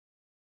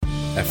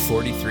At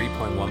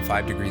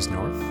 43.15 degrees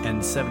north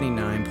and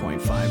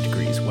 79.5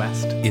 degrees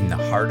west, in the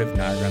heart of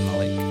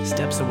Niagara-on-the-Lake,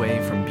 steps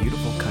away from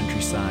beautiful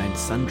countryside,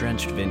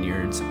 sun-drenched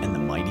vineyards, and the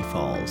mighty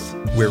falls.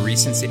 we're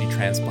recent city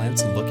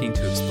transplants looking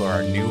to explore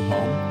our new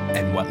home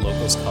and what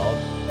locals call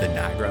the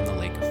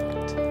Niagara-on-the-Lake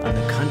effect. On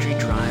the Country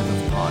Drive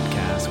of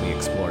podcasts, we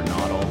explore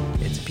not all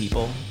its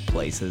people,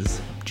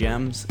 places,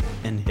 gems,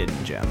 and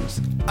hidden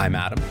gems. I'm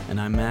Adam. And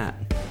I'm Matt.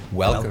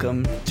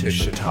 Welcome to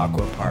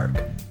Chautauqua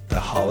Park, the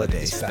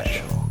holiday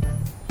special.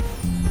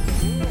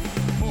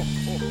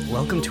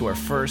 Welcome to our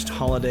first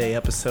holiday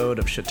episode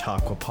of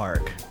Chautauqua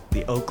Park.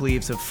 The oak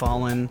leaves have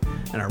fallen,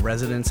 and our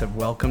residents have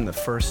welcomed the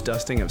first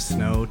dusting of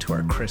snow to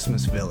our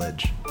Christmas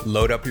village.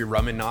 Load up your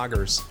rum and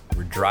noggers.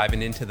 We're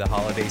driving into the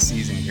holiday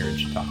season here at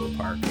Chautauqua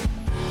Park.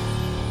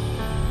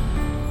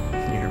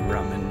 Your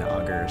rum and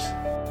noggers.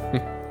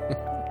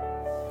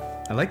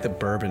 I like the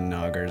bourbon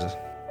noggers.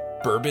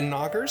 Bourbon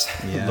noggers?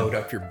 Yeah. Load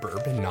up your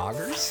bourbon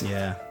noggers?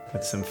 Yeah,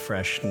 with some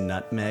fresh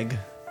nutmeg.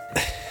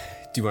 Do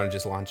you want to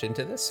just launch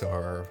into this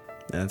or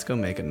Yeah, let's go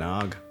make a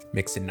nog.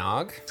 mix a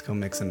nog? Let's go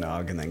mix a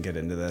nog and then get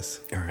into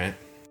this. All right.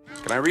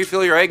 Can I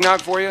refill your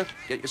eggnog for you?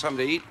 Get you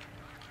something to eat?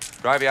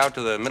 Drive you out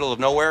to the middle of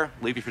nowhere?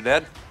 Leave you for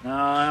dead? No,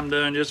 I'm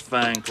doing just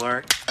fine,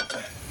 Clark.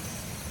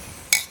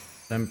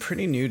 I'm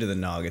pretty new to the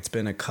nog. It's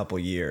been a couple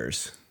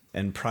years.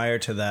 And prior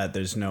to that,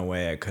 there's no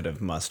way I could have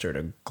mustered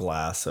a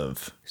glass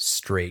of...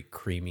 Straight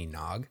creamy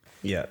nog.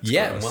 Yeah, it's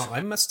Yeah, gross. well,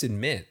 I must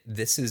admit,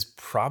 this is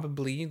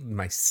probably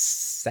my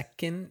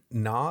second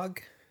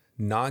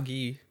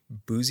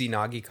boozy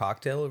noggy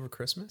cocktail over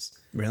Christmas.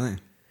 Really?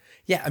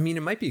 Yeah, I mean,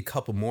 it might be a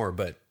couple more,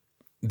 but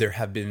there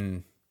have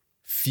been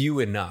few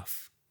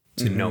enough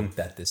to note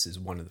that this is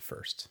one of the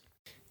first.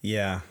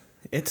 Yeah,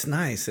 it's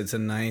nice. It's a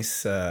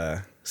nice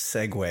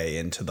segue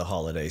into the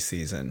holiday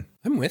season.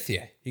 I'm with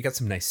you. You got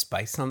some nice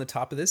spice on the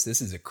top of this.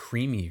 This is a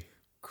creamy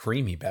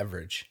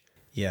beverage.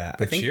 Yeah,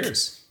 But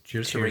cheers.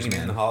 Cheers to Cheers, ringing in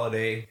man. the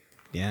holiday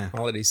Yeah,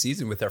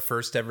 season with our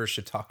first ever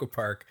Chautauqua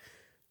Park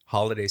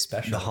holiday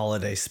special. the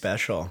holiday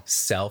special.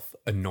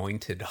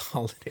 Self-anointed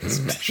holiday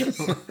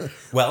special.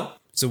 Well,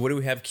 so what do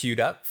we have queued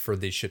up for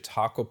the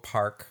Chautauqua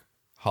Park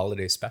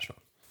holiday special?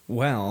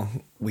 Well,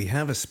 we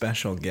have a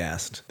special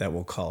guest that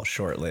we'll call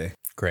shortly.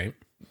 Great.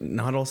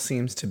 Noddle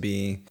seems to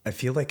be, I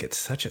feel like it's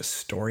such a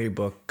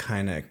storybook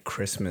kind of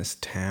Christmas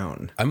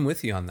town. I'm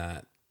with you on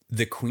that.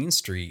 The Queen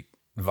Street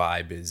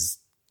vibe is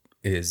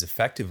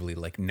effectively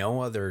like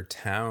no other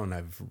town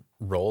I've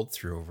rolled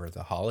through over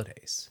the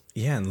holidays.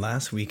 Yeah, and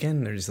last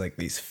weekend there's like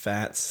these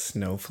fat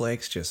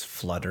snowflakes just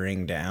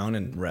fluttering down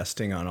and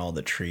resting on all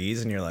the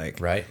trees, and you're like,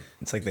 Right.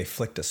 It's like they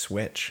flicked a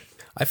switch.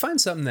 I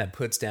find something that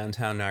puts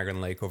downtown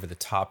Niagara-on-the-Lake over the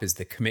top is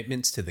the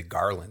commitments to the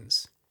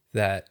garlands.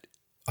 That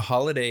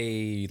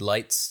holiday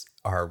lights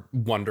are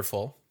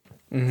wonderful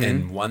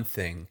and one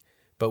thing,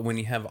 but when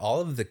you have all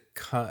of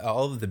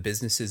the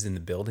businesses in the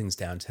buildings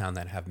downtown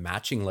that have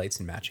matching lights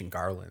and matching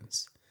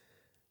garlands,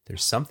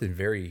 there's something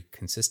very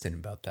consistent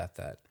about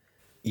that.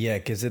 Yeah,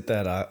 it gives it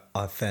that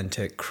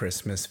authentic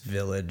Christmas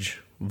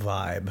village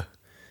vibe.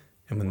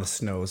 And when the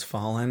snow's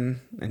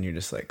falling, and you're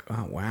just like,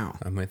 oh, wow.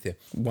 I'm with you.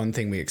 One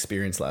thing we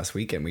experienced last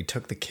weekend, we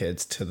took the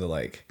kids to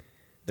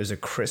there's a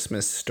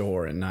Christmas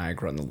store in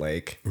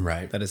Niagara-on-the-Lake.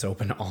 Right. That is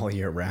open all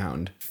year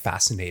round.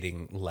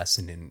 Fascinating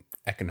lesson in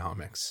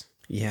economics.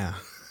 Yeah,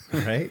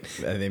 right?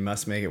 They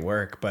must make it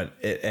work.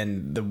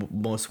 And the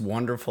most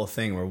wonderful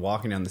thing, we're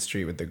walking down the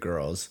street with the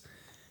girls,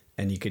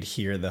 and you could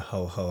hear the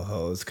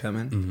ho-ho-hos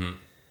coming,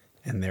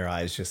 and their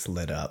eyes just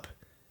lit up.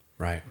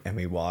 Right. And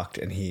we walked,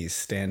 and he's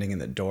standing in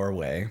the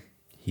doorway.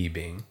 He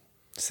being.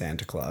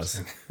 Santa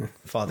Claus,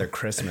 Father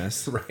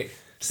Christmas, Right.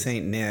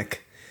 Saint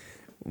Nick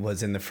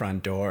was in the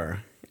front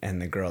door,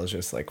 and the girls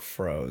just like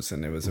froze,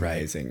 and it was Right.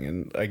 amazing.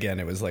 And again,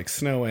 it was like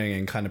snowing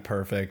and kind of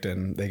perfect,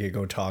 and they could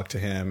go talk to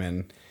him,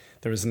 and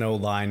there was no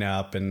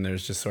lineup, and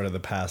there's just sort of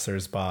the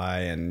passersby,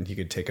 and you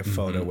could take a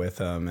photo with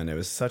them, and it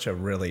was such a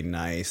really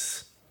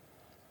nice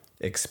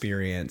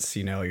experience.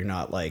 You know, you're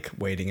not like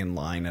waiting in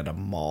line at a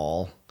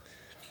mall.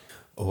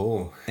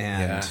 Oh,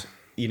 And yeah.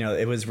 you know,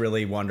 it was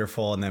really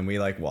wonderful. And then we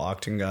like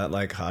walked and got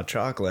like hot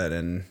chocolate,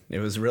 and it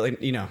was really,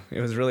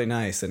 it was really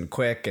nice and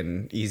quick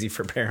and easy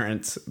for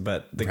parents.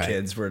 But the Right.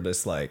 kids were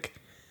just like,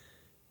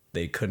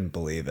 they couldn't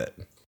believe it.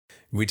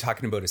 We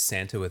talking about a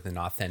Santa with an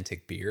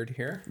authentic beard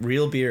here?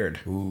 Real beard.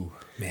 Ooh,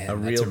 man, A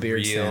that's real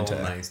beard real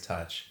Santa. nice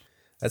touch.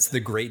 That's the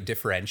great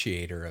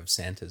differentiator of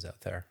Santas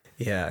out there.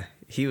 Yeah,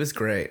 he was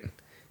great.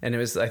 And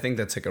I think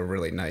that's like a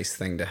really nice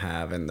thing to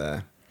have in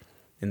the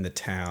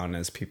town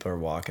as people are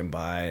walking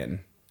by, and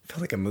it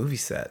felt like a movie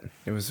set.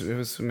 It was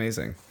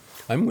amazing.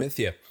 I'm with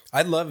you.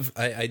 I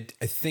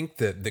think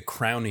the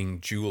crowning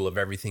jewel of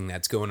everything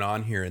that's going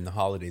on here in the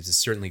holidays is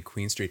certainly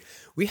Queen Street.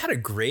 We had a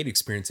great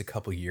experience a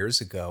couple years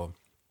ago,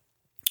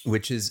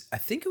 which is, I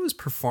think it was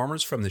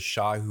performers from the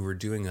Shaw who were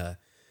doing a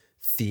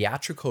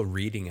theatrical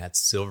reading at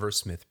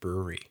Silversmith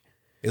Brewery.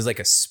 It was like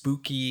a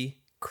spooky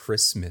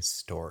Christmas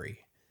story.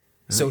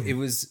 So it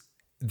was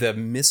the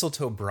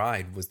Mistletoe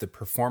Bride was the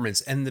performance,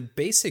 and the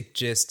basic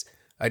gist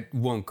I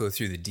won't go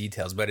through the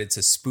details, but it's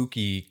a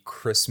spooky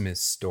Christmas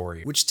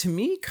story, which to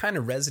me kind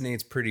of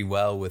resonates pretty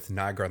well with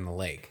Niagara on the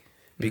Lake,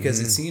 because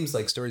it seems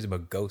like stories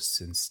about ghosts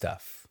and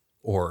stuff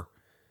or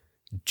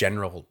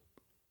general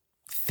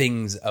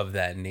things of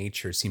that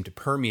nature seem to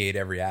permeate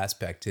every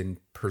aspect and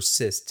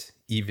persist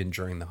even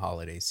during the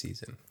holiday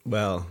season.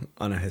 Well,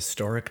 on a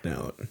historic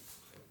note,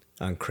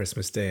 on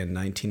Christmas Day in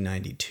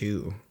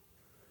 1992,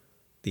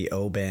 the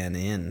Oban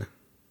Inn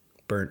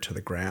burnt to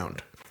the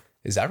ground.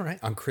 Is that right?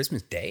 On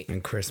Christmas Day?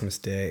 On Christmas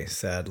Day,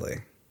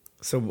 sadly.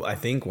 So I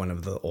think one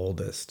of the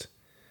oldest,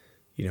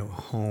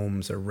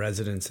 homes or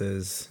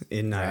residences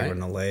in Niagara on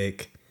the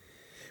Lake,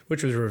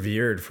 which was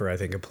revered for, I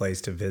think, a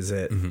place to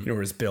visit. It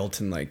was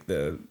built in like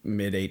the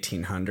mid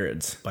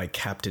 1800s by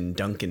Captain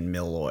Duncan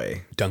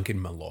Malloy.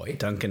 Duncan Malloy?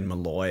 Duncan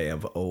Malloy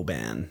of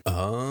Oban.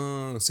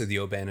 Oh, so the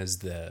Oban is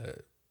the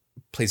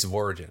place of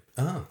origin.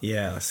 Oh.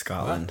 Yeah,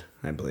 Scotland,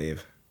 I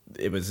believe.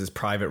 It was his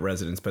private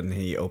residence, but then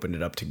he opened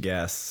it up to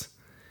guests.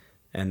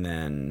 And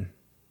then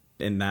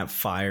in that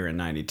fire in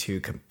 92,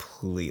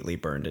 completely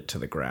burned it to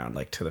the ground,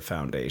 like to the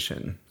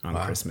foundation on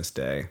Christmas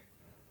Day.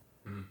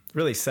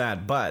 Really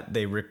sad, but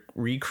they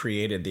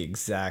recreated the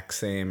exact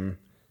same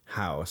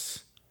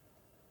house,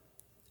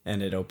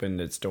 and it opened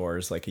its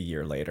doors like a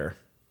year later.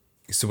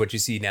 So what you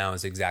see now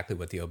is exactly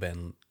what the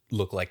Oban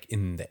looked like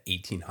in the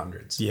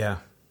 1800s. Yeah.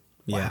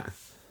 Wow. Yeah.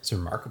 It's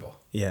remarkable.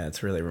 Yeah,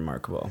 it's really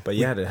remarkable. But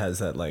yeah, it has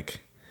that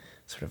like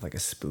sort of like a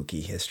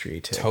spooky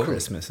history to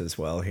Christmas as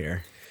well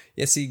here.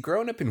 Yeah, see,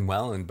 growing up in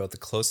Welland, about the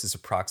closest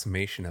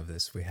approximation of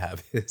this we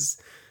have is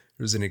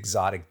there was an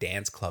exotic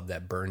dance club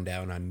that burned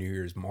down on New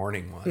Year's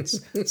morning once.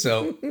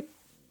 So,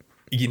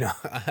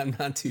 I'm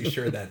not too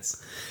sure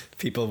that's...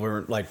 People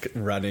weren't like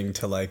running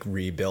to like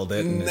rebuild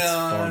it in its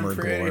former I'm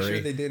pretty glory. sure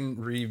they didn't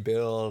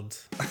rebuild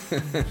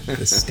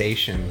the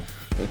station.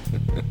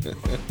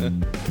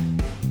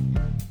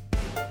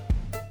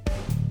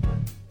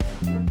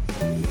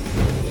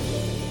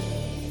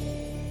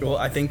 Well,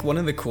 I think one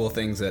of the cool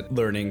things that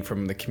learning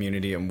from the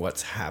community and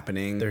what's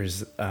happening,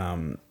 there's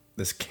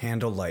this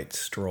candlelight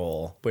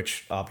stroll,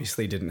 which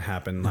obviously didn't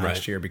happen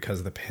last year because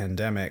of the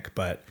pandemic,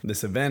 but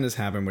this event has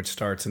happened, which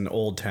starts in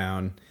Old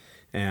Town,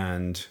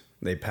 and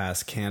they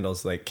pass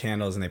candles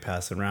and they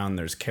pass it around.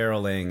 There's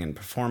caroling and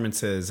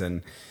performances,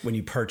 and when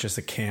you purchase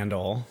a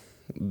candle,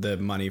 the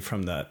money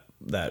from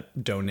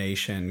that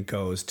donation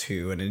goes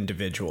to an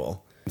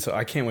individual. So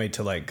I can't wait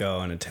to like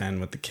go and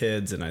attend with the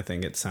kids, and I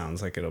think it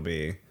sounds like it'll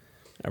be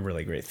a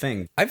really great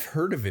thing. I've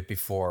heard of it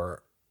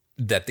before,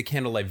 that the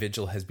Candlelight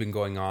Vigil has been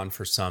going on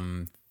for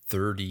some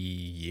 30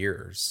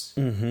 years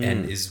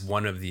and is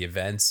one of the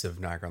events of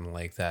Niagara on the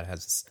Lake that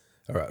has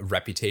a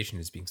reputation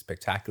as being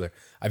spectacular.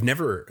 I've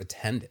never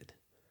attended,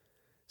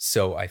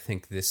 so I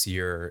think this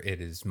year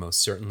it is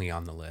most certainly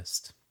on the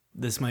list.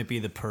 This might be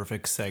the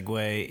perfect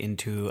segue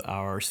into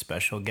our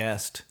special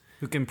guest,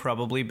 who can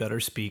probably better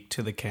speak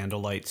to the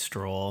Candlelight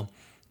Stroll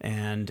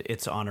and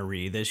its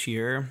honoree this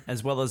year,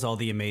 as well as all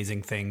the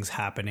amazing things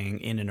happening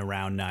in and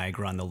around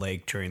Niagara on the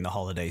Lake during the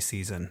holiday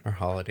season. Our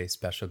holiday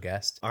special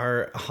guest.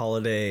 Our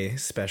holiday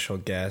special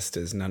guest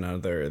is none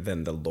other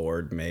than the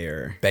Lord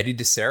Mayor. Betty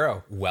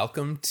DeSero,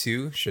 welcome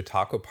to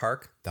Chautauqua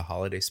Park, the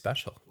holiday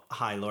special.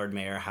 Hi, Lord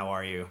Mayor. How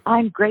are you?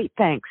 I'm great,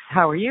 thanks.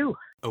 How are you?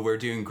 Oh, we're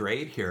doing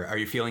great here. Are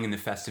you feeling in the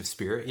festive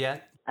spirit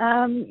yet?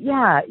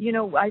 Yeah,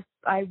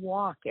 I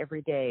walk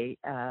every day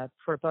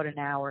for about an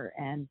hour,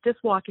 and just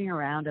walking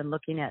around and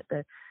looking at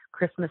the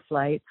Christmas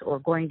lights, or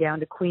going down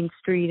to Queen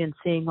Street and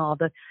seeing all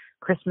the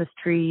Christmas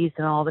trees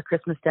and all the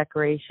Christmas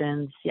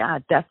decorations. Yeah,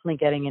 definitely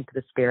getting into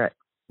the spirit.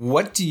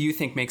 What do you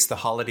think makes the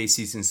holiday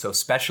season so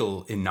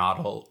special in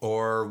Noddle,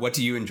 or what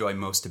do you enjoy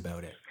most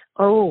about it?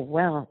 Oh,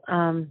 well,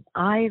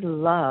 I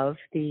love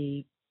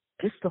the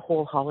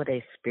whole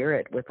holiday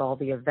spirit with all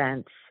the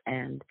events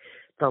and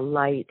the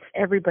lights.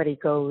 Everybody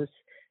goes,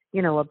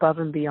 above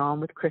and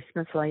beyond with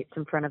Christmas lights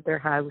in front of their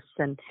house.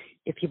 And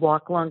if you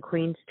walk along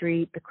Queen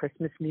Street, the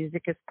Christmas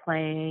music is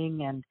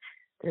playing, and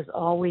there's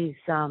always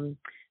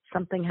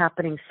something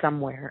happening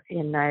somewhere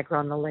in Niagara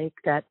on the Lake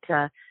that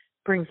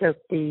brings out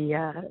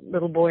the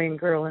little boy and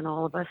girl in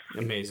all of us.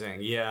 Amazing.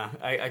 Yeah.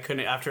 I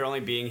couldn't, after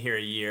only being here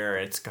a year,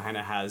 it's kind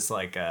of has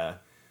like a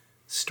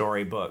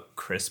storybook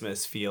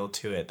Christmas feel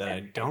to it that I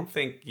don't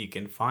think you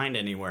can find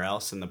anywhere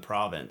else in the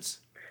province.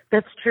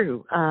 That's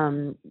true.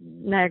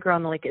 Niagara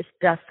on the Lake is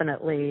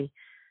definitely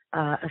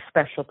a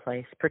special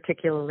place,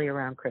 particularly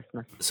around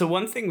Christmas. So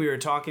one thing we were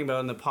talking about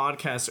in the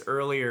podcast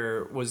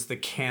earlier was the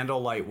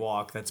candlelight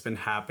walk that's been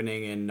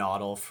happening in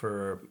Noddle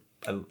for,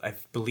 I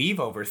believe,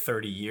 over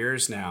 30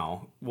 years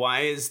now.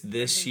 Why is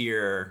this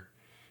year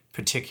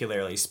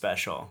particularly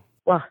special?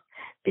 Well,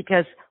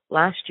 because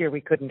last year we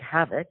couldn't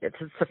have it. It's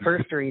the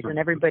first reason.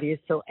 Everybody is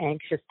so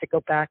anxious to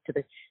go back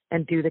to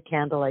and do the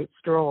candlelight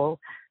stroll.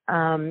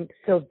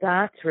 So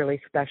that's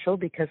really special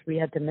because we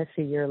had to miss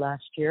a year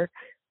last year,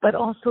 but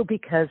also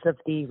because of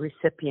the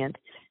recipient.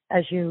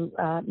 As you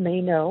may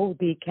know,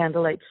 the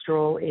candlelight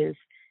stroll is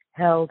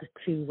held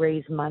to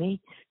raise money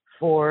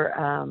for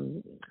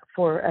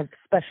a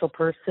special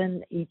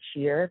person each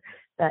year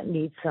that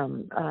need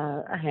some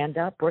a hand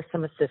up or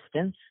some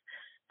assistance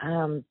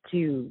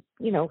to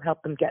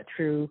help them get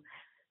through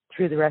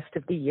the rest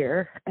of the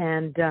year.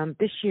 And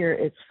this year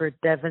it's for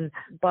Devin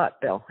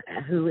Botville,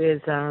 who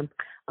is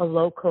a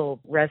local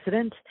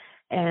resident,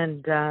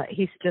 and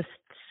he's just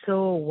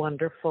so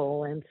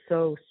wonderful and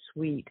so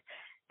sweet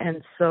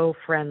and so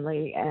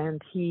friendly.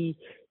 And you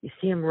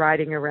see him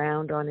riding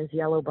around on his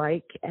yellow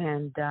bike,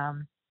 and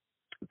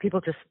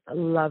people just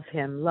love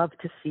him, love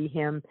to see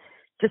him,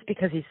 just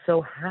because he's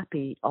so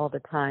happy all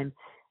the time.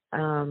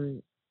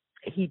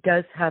 He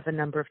does have a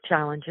number of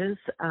challenges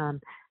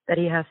that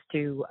he has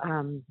to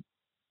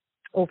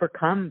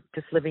overcome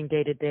just living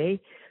day to day,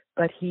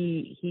 but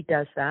he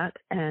does that,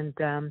 and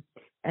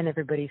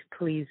everybody's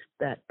pleased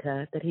that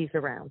he's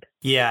around.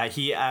 Yeah,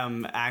 he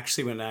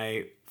actually, when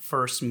I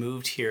first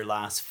moved here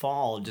last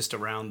fall, just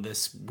around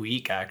this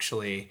week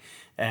actually,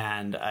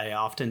 and I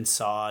often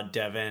saw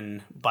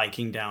Devin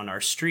biking down our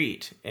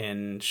street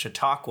in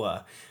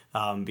Chautauqua,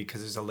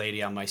 because there's a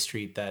lady on my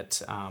street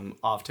that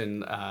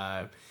often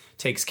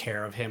takes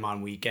care of him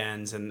on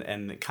weekends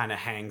and kind of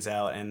hangs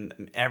out,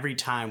 and every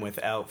time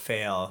without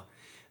fail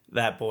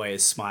that boy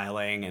is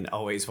smiling and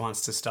always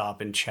wants to stop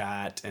and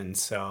chat. And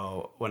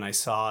so when I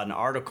saw an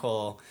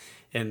article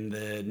in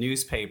the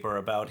newspaper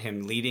about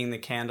him leading the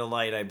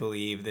candlelight, I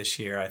believe this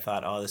year, I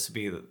thought, oh,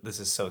 this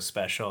is so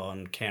special,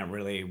 and can't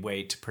really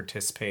wait to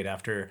participate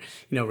after,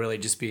 really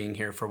just being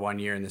here for 1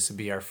 year. And this would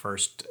be our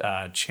first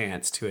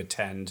chance to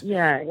attend.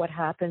 Yeah. What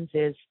happens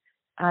is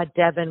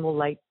Devin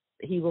will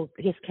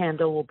his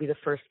candle will be the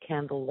first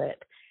candle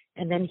lit,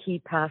 and then he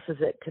passes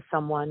it to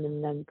someone,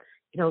 and then,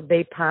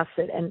 they pass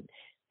it, and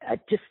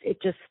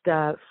it just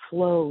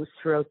flows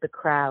throughout the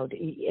crowd.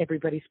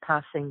 Everybody's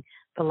passing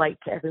the light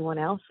to everyone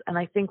else. And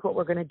I think what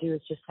we're going to do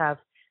is just have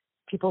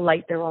people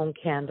light their own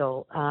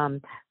candle.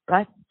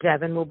 But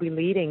Devin will be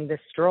leading the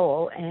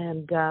stroll,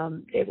 and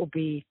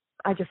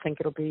I just think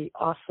it'll be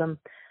awesome,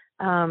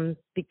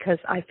 because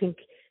I think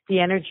the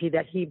energy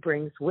that he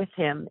brings with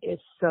him is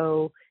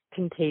so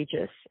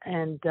contagious.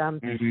 And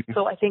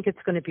so I think it's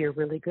going to be a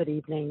really good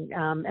evening.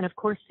 And of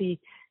course, the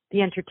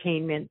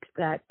entertainment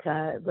that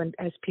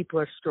as people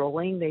are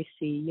strolling, they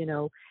see,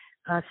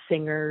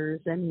 singers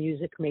and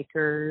music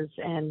makers,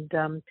 and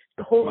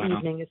the whole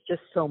evening is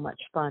just so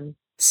much fun.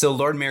 So,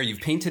 Lord Mayor,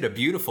 you've painted a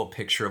beautiful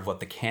picture of what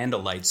the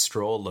candlelight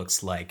stroll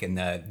looks like, and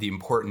the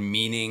important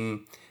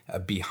meaning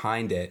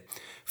behind it.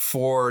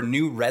 For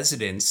new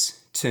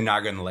residents to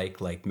Niagara Lake,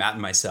 like Matt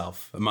and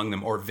myself, among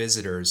them, or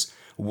visitors,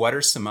 what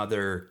are some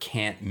other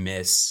can't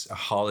miss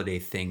holiday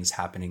things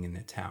happening in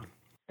the town?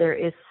 There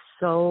is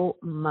so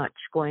much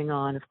going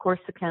on. Of course,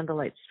 the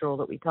candlelight stroll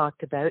that we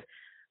talked about,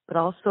 but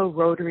also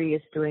Rotary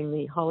is doing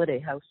the holiday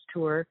house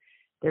tour.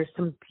 There's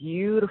some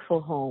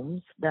beautiful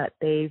homes that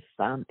they've,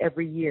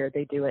 every year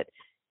they do it,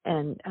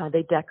 and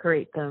they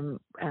decorate them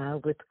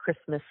with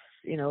Christmas,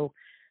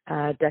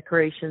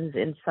 decorations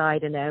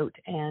inside and out,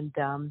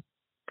 and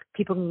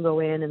people can go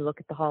in and look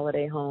at the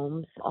holiday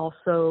homes.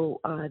 Also,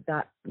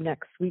 that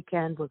next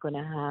weekend, we're going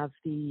to have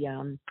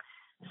the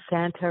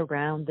Santa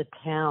around the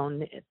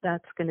town.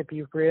 That's going to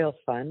be real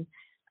fun.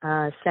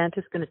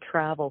 Santa's going to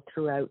travel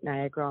throughout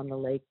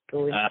Niagara-on-the-Lake,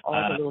 go into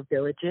all the little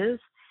villages,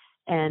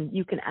 and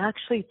you can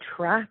actually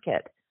track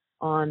it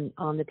on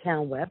the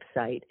town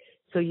website,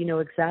 so you know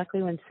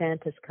exactly when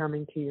Santa's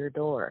coming to your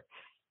door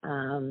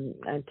and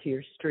to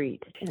your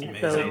street. And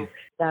amazing. So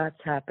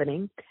that's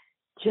happening.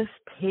 Just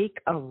take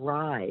a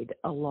ride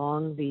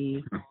along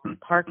the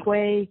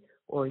Parkway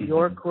or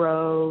York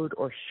Road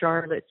or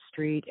Charlotte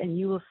Street, and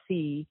you will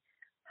see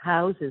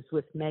houses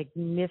with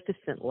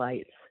magnificent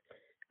lights.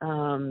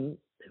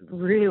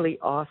 Really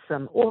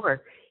awesome.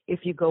 Or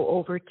if you go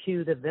over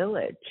to the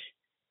village,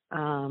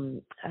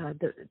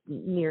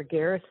 near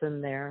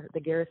Garrison there, the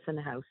Garrison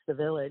House, the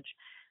village,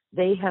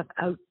 they have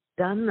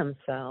outdone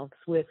themselves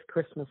with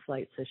Christmas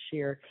lights this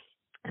year.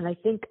 And I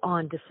think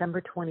on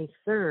December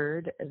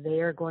 23rd,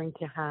 they are going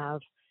to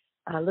have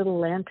little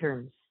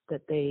lanterns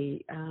that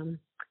they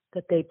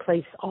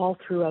place all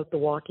throughout the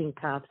walking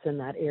paths in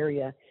that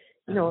area.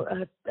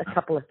 A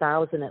couple of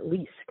thousand at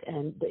least,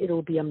 and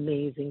it'll be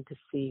amazing to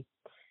see.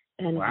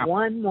 And wow.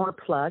 One more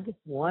plug.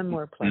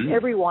 Mm-hmm.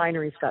 Every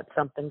winery's got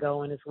something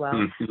going as well.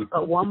 Mm-hmm.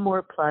 But one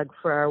more plug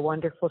for our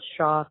wonderful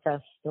Shaw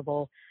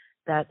Festival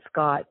that's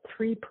got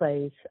 3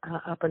 plays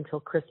up until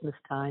Christmas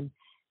time.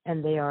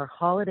 And they are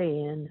Holiday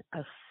Inn,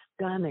 a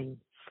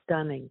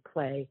stunning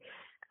play.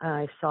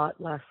 I saw it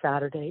last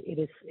Saturday.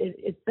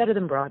 It's better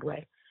than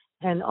Broadway.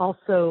 And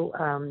also,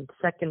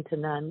 second to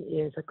none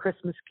is A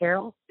Christmas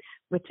Carol,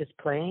 which is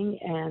playing.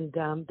 And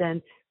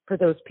then for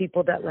those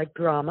people that like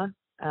drama,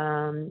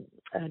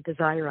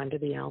 Desire Under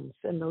the Elms.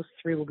 And those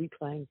 3 will be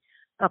playing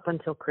up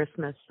until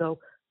Christmas. So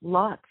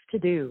lots to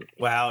do.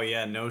 Wow,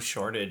 yeah, no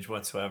shortage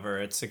whatsoever.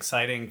 It's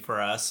exciting for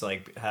us,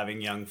 like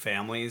having young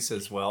families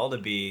as well, to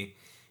be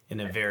in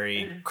a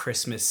very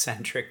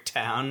Christmas-centric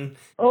town.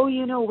 Oh,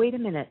 wait a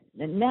minute.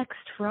 Next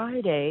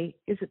Friday,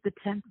 is it the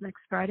 10th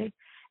next Friday?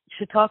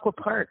 Chautauqua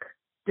Park.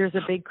 There's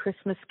a big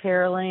Christmas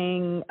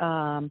caroling,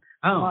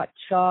 hot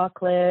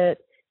chocolate,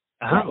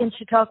 in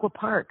Chautauqua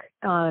Park.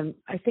 I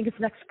think it's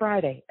next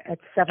Friday at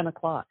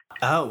 7:00.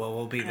 Oh, well,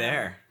 we'll be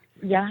there.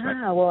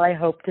 Yeah, well, I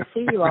hope to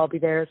see you. I'll be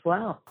there as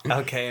well.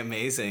 Okay,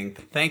 amazing.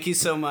 Thank you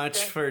so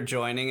much for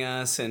joining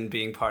us and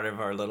being part of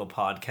our little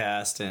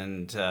podcast.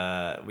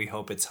 And we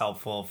hope it's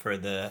helpful for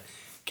the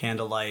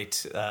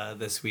candlelight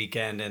this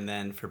weekend, and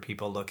then for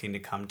people looking to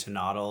come to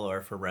Noddle,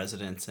 or for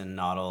residents in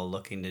Noddle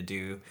looking to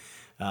do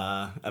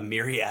a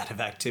myriad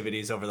of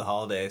activities over the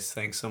holidays.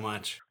 Thanks so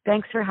much.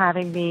 Thanks for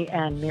having me,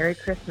 and Merry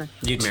Christmas.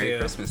 You too. Merry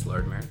Christmas,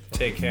 Lord Mayor.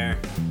 Take care.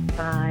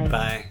 Bye.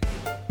 Bye.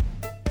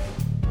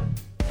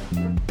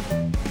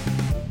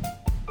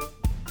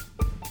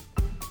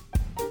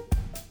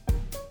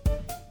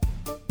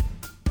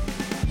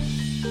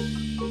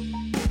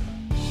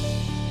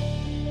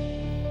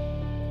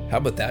 How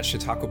about that?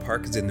 Chautauqua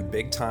Park is in the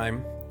big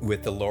time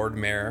with the Lord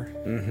Mayor,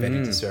 Betty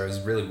DeSera. It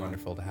was really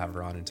wonderful to have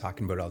her on and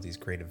talking about all these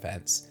great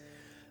events.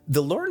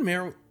 The Lord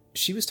Mayor,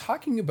 she was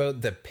talking about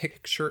the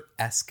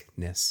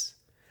picturesqueness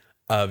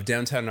of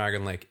downtown Niagara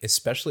Lake,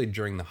 especially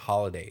during the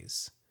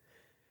holidays.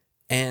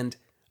 And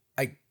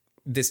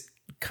this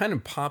kind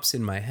of pops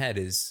in my head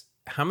is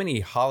how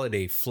many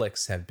holiday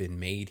flicks have been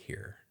made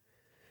here?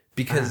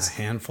 Because a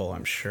handful,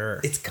 I'm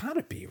sure. It's got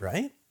to be,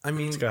 right? I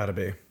mean, It's got to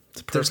be.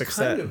 It's a there's perfect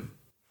kind set. of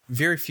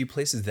very few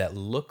places that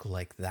look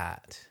like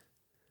that.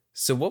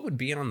 So what would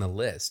be on the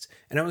list?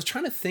 And I was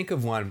trying to think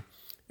of one.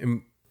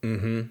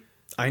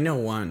 I know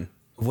one.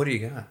 What do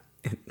you got?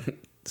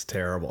 It's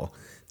terrible.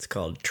 It's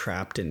called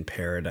Trapped in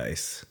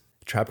Paradise.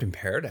 Trapped in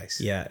Paradise.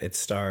 Yeah, it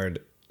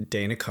starred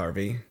Dana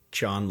Carvey,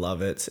 John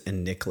Lovitz,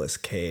 and Nicolas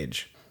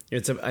Cage. I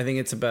think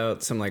it's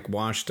about some like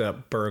washed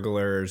up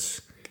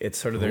burglars. It's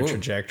sort of their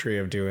trajectory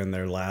of doing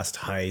their last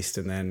heist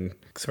and then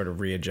sort of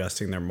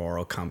readjusting their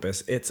moral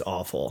compass. It's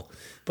awful.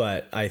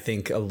 But I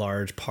think a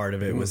large part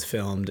of it was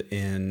filmed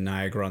in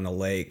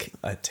Niagara-on-the-Lake.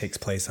 It takes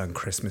place on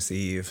Christmas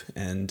Eve.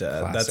 And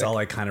that's all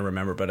I kind of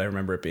remember. But I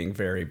remember it being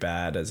very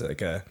bad as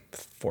like a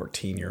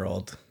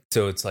 14-year-old.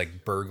 So it's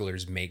like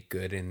burglars make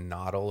good in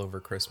Noddle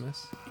over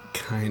Christmas?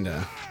 Kind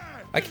of.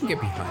 I can get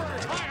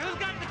behind that. Who's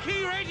got the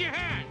key? Raise your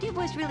hand. Do you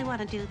boys really want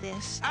to do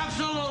this?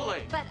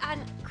 Absolutely. But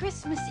on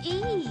Christmas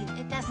Eve,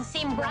 it doesn't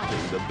seem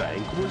right. The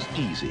bank was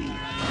easy.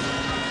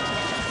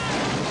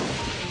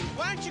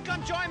 Why don't you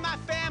come join my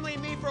family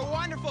and me for a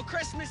wonderful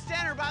Christmas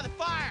dinner by the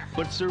fire?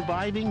 But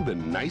surviving the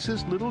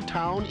nicest little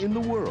town in the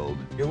world.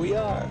 Here we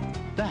are.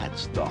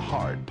 That's the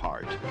hard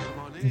part.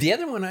 The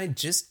other one I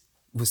just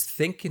was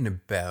thinking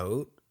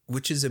about,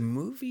 which is a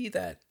movie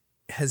that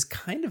has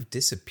kind of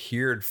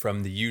disappeared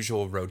from the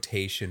usual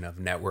rotation of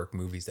network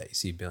movies that you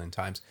see a billion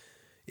times,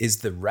 is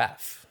The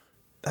Ref.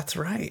 That's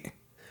right.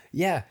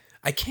 Yeah,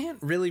 I can't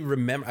really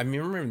remember. I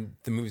mean, I remember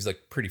the movie's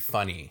like pretty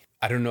funny.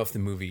 I don't know if the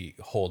movie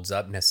holds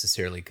up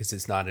necessarily because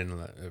it's not in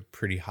a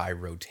pretty high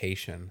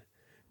rotation.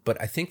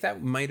 But I think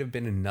that might have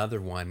been another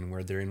one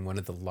where they're in one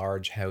of the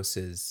large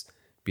houses,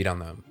 be it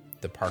on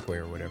the parkway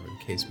or whatever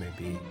the case may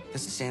be.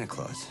 This is Santa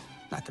Claus.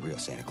 Not the real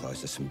Santa Claus,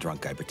 just some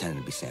drunk guy pretending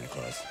to be Santa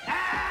Claus.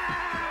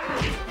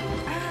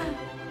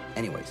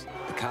 Anyways,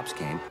 the cops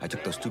came. I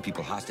took those two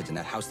people hostage in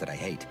that house that I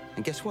hate.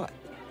 And guess what?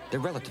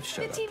 Their relatives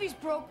showed up. The TV's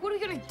broke. What are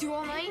we gonna do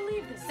all night?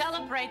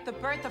 Celebrate the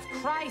birth of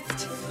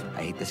Christ.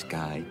 I hate this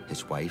guy,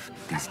 his wife,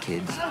 these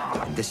kids,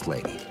 and this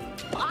lady.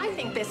 I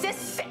think this is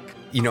sick.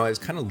 You know, I was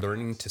kind of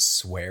learning to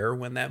swear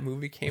when that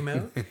movie came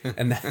out.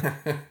 And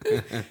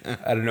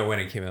I don't know when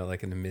it came out,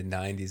 like in the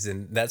mid-90s.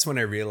 And that's when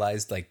I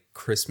realized like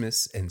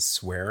Christmas and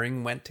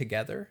swearing went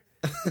together.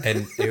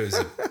 And it was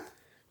a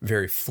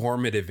very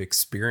formative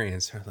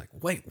experience. I was like,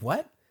 wait,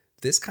 what?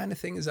 This kind of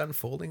thing is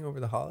unfolding over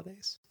the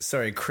holidays?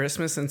 Sorry,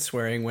 Christmas and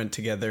swearing went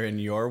together in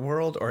your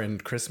world or in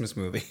Christmas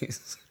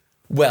movies?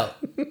 Well,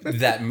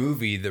 that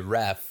movie, The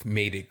Ref,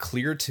 made it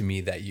clear to me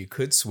that you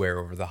could swear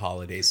over the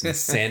holidays and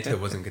Santa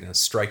wasn't going to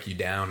strike you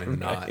down and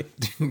not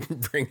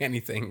bring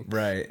anything.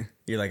 Right.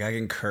 You're like, I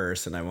can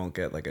curse and I won't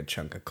get like a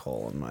chunk of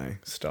coal in my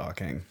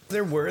stocking.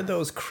 There were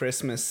those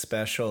Christmas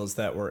specials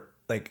that were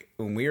like,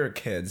 when we were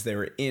kids, they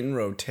were in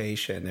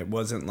rotation. It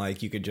wasn't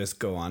like you could just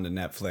go on to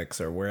Netflix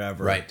or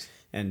wherever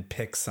and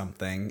pick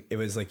something. It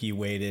was like you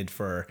waited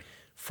for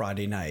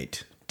Friday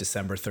night,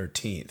 December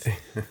 13th,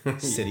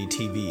 City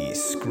TV,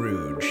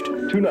 Scrooged.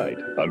 Tonight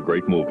on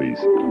Great Movies.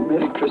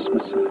 Merry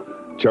Christmas.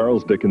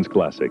 Charles Dickens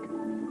classic,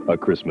 A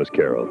Christmas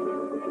Carol.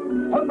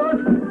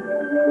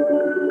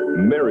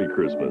 Merry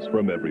Christmas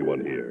from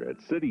everyone here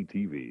at City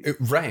TV.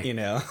 Right. You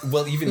know?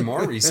 Well, even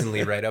more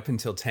recently, right up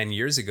until 10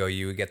 years ago,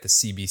 you would get the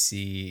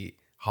CBC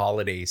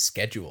holiday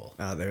schedule.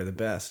 Oh, they were the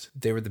best.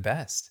 They were the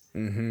best.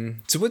 Mm-hmm.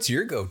 So what's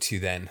your go-to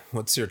then?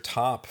 What's your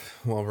top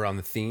while we're on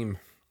the theme?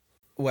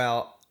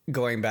 Well,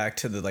 going back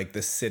to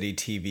the City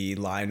TV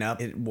lineup,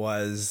 it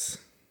was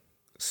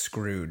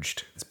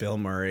Scrooged. It's Bill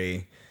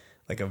Murray,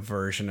 like a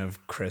version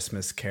of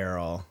Christmas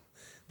Carol.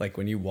 Like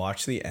when you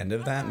watch the end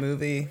of that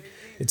movie,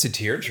 it's a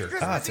tearjerker.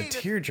 Ah, it's a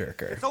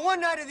tearjerker. It's the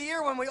one night of the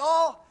year when we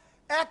all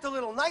act a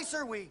little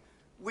nicer. We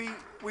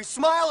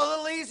smile a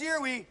little easier.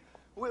 We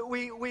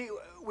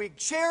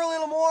share a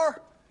little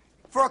more.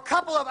 For a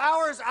couple of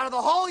hours out of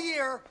the whole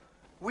year,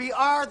 We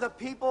are the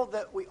people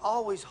that we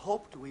always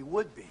hoped we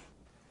would be.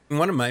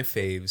 One of my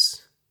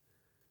faves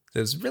that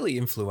was really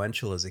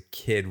influential as a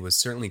kid was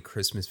certainly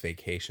Christmas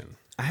Vacation.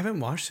 I haven't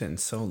watched it in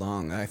so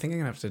long. I think I'm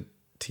going to have to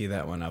tee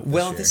that one up.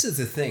 Well, this is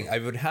the thing. I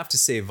would have to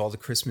say of all the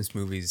Christmas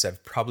movies,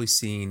 I've probably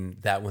seen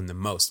that one the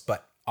most.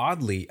 But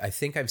oddly, I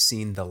think I've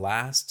seen the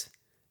last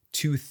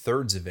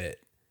 2/3 of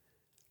it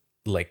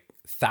like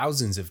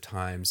thousands of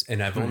times.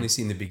 And I've only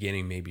seen the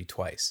beginning maybe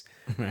twice.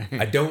 Right.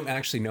 I don't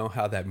actually know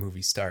how that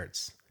movie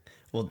starts.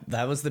 Well,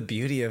 that was the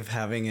beauty of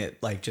having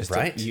it like just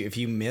right. If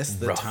you miss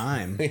the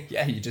time.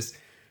 Yeah,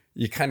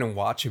 you kind of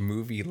watch a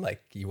movie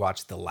like you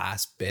watch the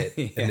last bit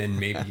and then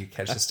maybe you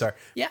catch the start.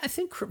 Yeah, I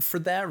think for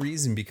that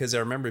reason, because I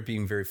remember it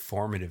being very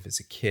formative as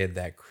a kid,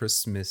 that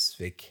Christmas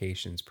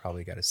Vacation's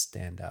probably got to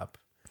stand up.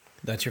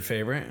 That's your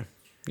favorite,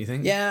 you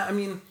think? Yeah, I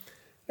mean,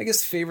 I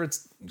guess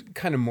favorites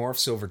kind of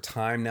morphs over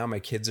time. Now my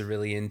kids are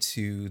really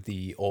into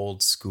the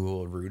old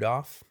school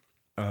Rudolph.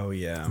 Oh,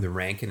 yeah. The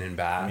Rankin and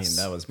Bass. I mean,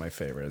 that was my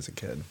favorite as a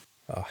kid.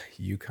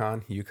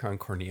 Yukon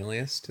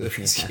Cornelius to the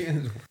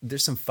rescue.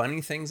 There's some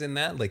funny things in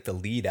that. Like the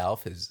lead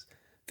elf is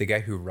the guy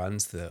who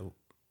runs the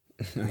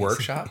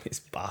workshop. He's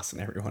bossing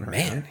everyone around.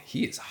 Man,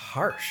 he is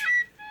harsh.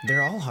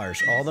 They're all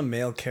harsh. All the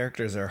male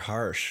characters are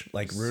harsh.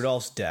 Like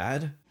Rudolph's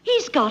dad.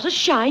 He's got a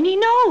shiny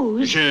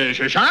nose.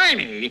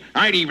 Shiny?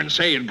 I'd even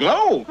say it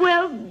glows.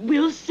 Well,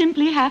 we'll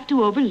simply have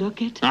to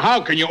overlook it. Now, how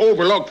can you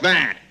overlook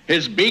that?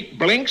 His beak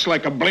blinks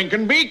like a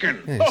blinking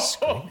beacon. Is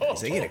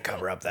he going to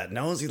cover up that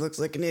nose? He looks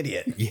like an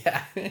idiot.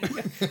 Yeah.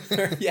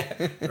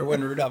 Yeah. Or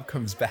when Rudolph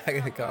comes back,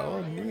 I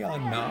go, oh,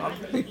 neon knob.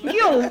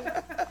 You?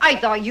 I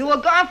thought you were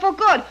gone for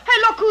good.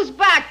 Hey, look who's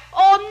back.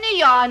 Oh,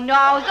 neon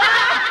nose.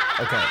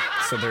 Okay,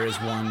 so there is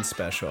one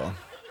special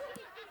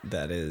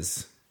that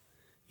is,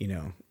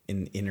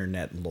 in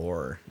internet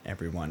lore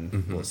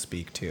everyone will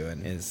speak to,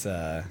 and is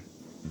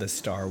the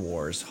Star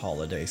Wars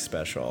holiday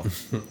special,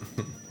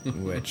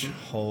 which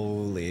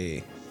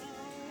holy,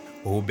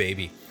 oh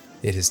baby,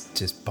 it is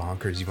just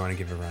bonkers. You want to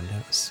give a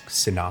rundown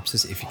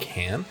synopsis if you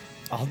can?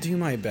 I'll do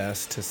my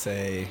best to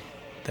say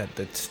that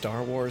the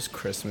Star Wars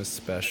Christmas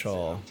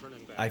special,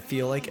 I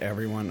feel like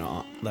everyone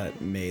that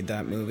made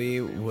that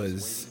movie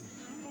was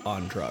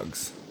on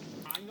drugs.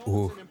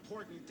 Ooh,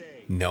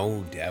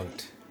 no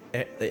doubt.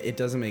 It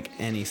doesn't make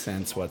any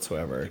sense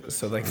whatsoever.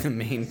 So like the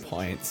main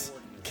points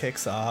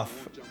kicks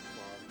off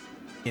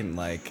in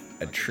like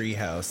a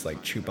treehouse,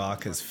 like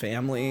Chewbacca's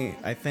family,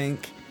 I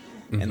think.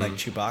 And like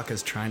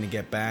Chewbacca's trying to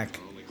get back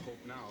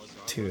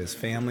to his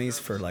families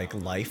for like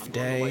Life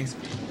Day.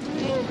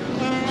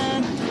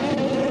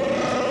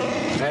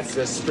 That's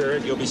the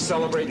spirit. You'll be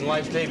celebrating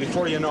Life Day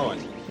before you know it.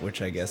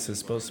 Which I guess is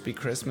supposed to be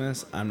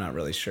Christmas. I'm not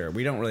really sure.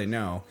 We don't really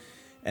know.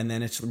 And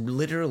then it's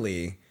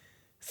literally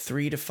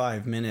 3 to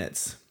 5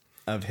 minutes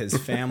of his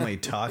family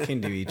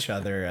talking to each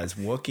other as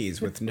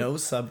Wookiees with no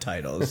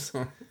subtitles.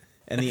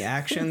 And the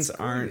actions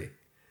aren't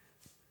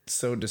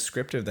so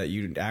descriptive that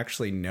you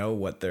actually know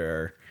what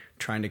they're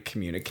trying to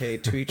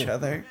communicate to each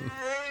other.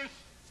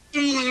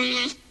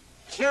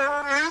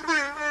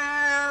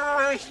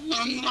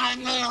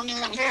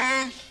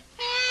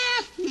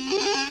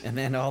 And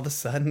then all of a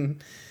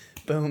sudden,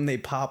 boom, they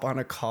pop on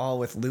a call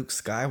with Luke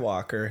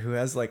Skywalker, who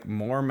has like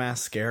more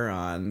mascara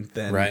on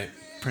than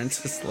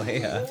Princess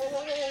Leia.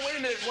 Whoa, wait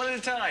a minute, one at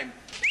a time.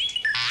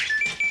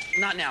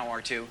 Not now,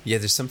 R2. Yeah,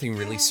 there's something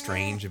really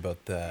strange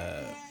about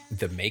the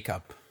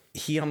makeup.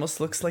 He almost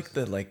looks like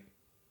the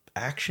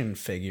action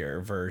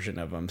figure version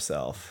of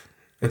himself.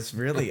 It's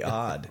really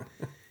odd.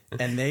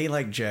 And they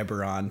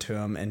jabber on to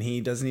him, and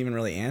he doesn't even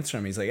really answer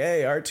him. He's like,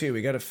 "Hey, R2,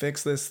 we got to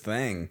fix this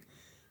thing."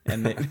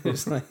 And they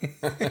just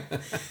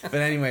but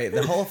anyway,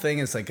 the whole thing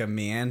is like a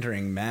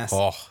meandering mess.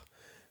 Oh,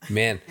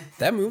 man,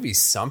 that movie's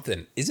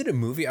something. Is it a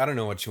movie? I don't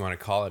know what you want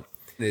to call it.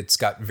 It's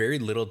got very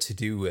little to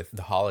do with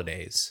the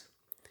holidays.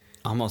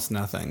 Almost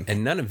nothing.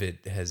 And none of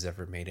it has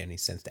ever made any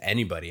sense to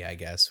anybody, I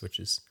guess, which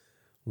is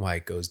why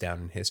it goes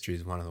down in history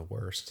as one of the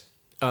worst.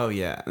 Oh,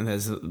 yeah. And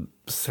there's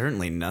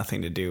certainly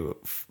nothing to do,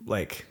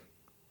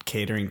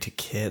 catering to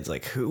kids.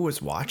 Who was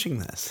watching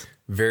this?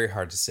 Very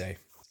hard to say.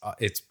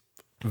 It's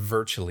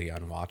virtually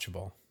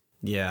unwatchable.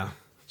 Yeah,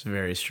 it's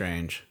very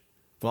strange.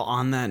 Well,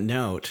 on that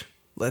note,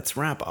 let's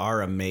wrap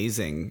our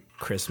amazing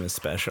Christmas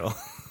special.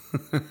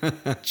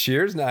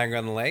 Cheers, Niagara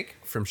on the Lake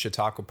from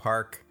Chautauqua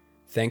Park.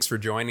 Thanks for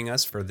joining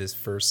us for this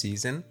first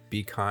season.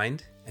 Be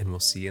kind, and we'll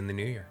see you in the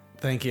new year.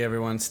 Thank you,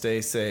 everyone.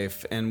 Stay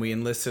safe. And we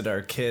enlisted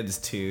our kids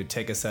to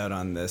take us out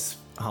on this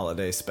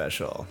holiday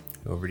special.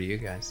 Over to you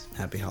guys.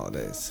 Happy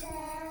holidays.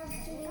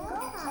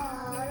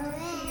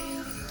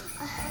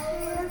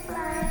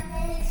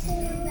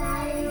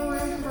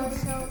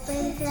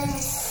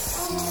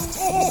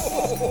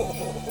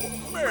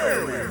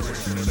 Merry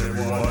Christmas,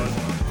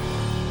 everyone.